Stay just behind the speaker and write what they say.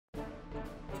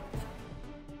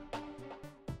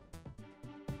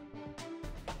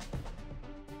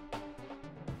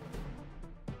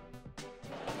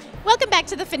Welcome back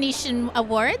to the Phoenician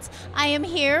Awards. I am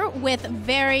here with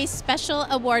very special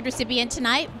award recipient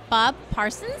tonight, Bob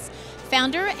Parsons,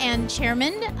 founder and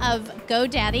chairman of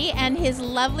GoDaddy, and his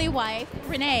lovely wife,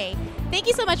 Renee. Thank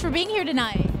you so much for being here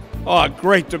tonight. Oh,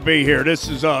 great to be here. This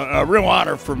is a real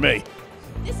honor for me.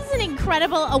 This is an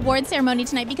incredible award ceremony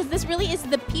tonight because this really is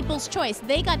the people's choice.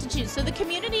 They got to choose. So the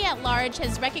community at large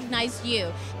has recognized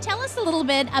you. Tell us a little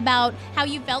bit about how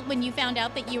you felt when you found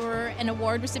out that you were an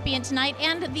award recipient tonight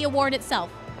and the award itself.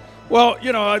 Well,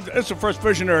 you know, it's the first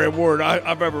visionary award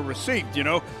I've ever received, you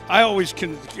know. I always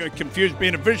confuse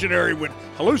being a visionary with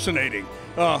hallucinating.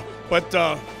 But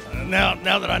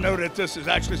now that I know that this is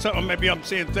actually something, maybe I'm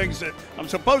seeing things that I'm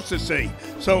supposed to see.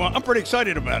 So I'm pretty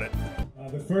excited about it.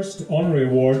 The first honorary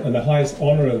award and the highest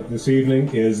honor of this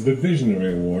evening is the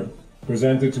Visionary Award,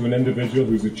 presented to an individual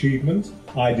whose achievements,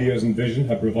 ideas and vision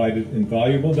have provided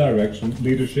invaluable direction,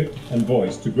 leadership and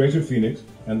voice to Greater Phoenix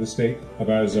and the state of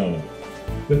Arizona.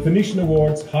 The Phoenician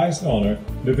Award's highest honor,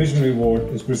 the Visionary Award,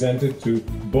 is presented to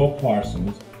Bob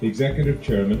Parsons, the executive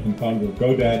chairman and founder of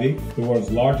GoDaddy, the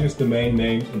world's largest domain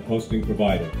name and hosting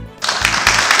provider.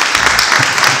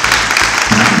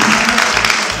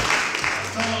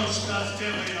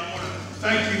 Scottsdale, I want to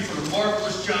thank you for the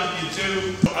marvelous job you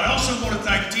do. I also want to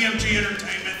thank TMG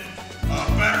Entertainment,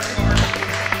 Cardon,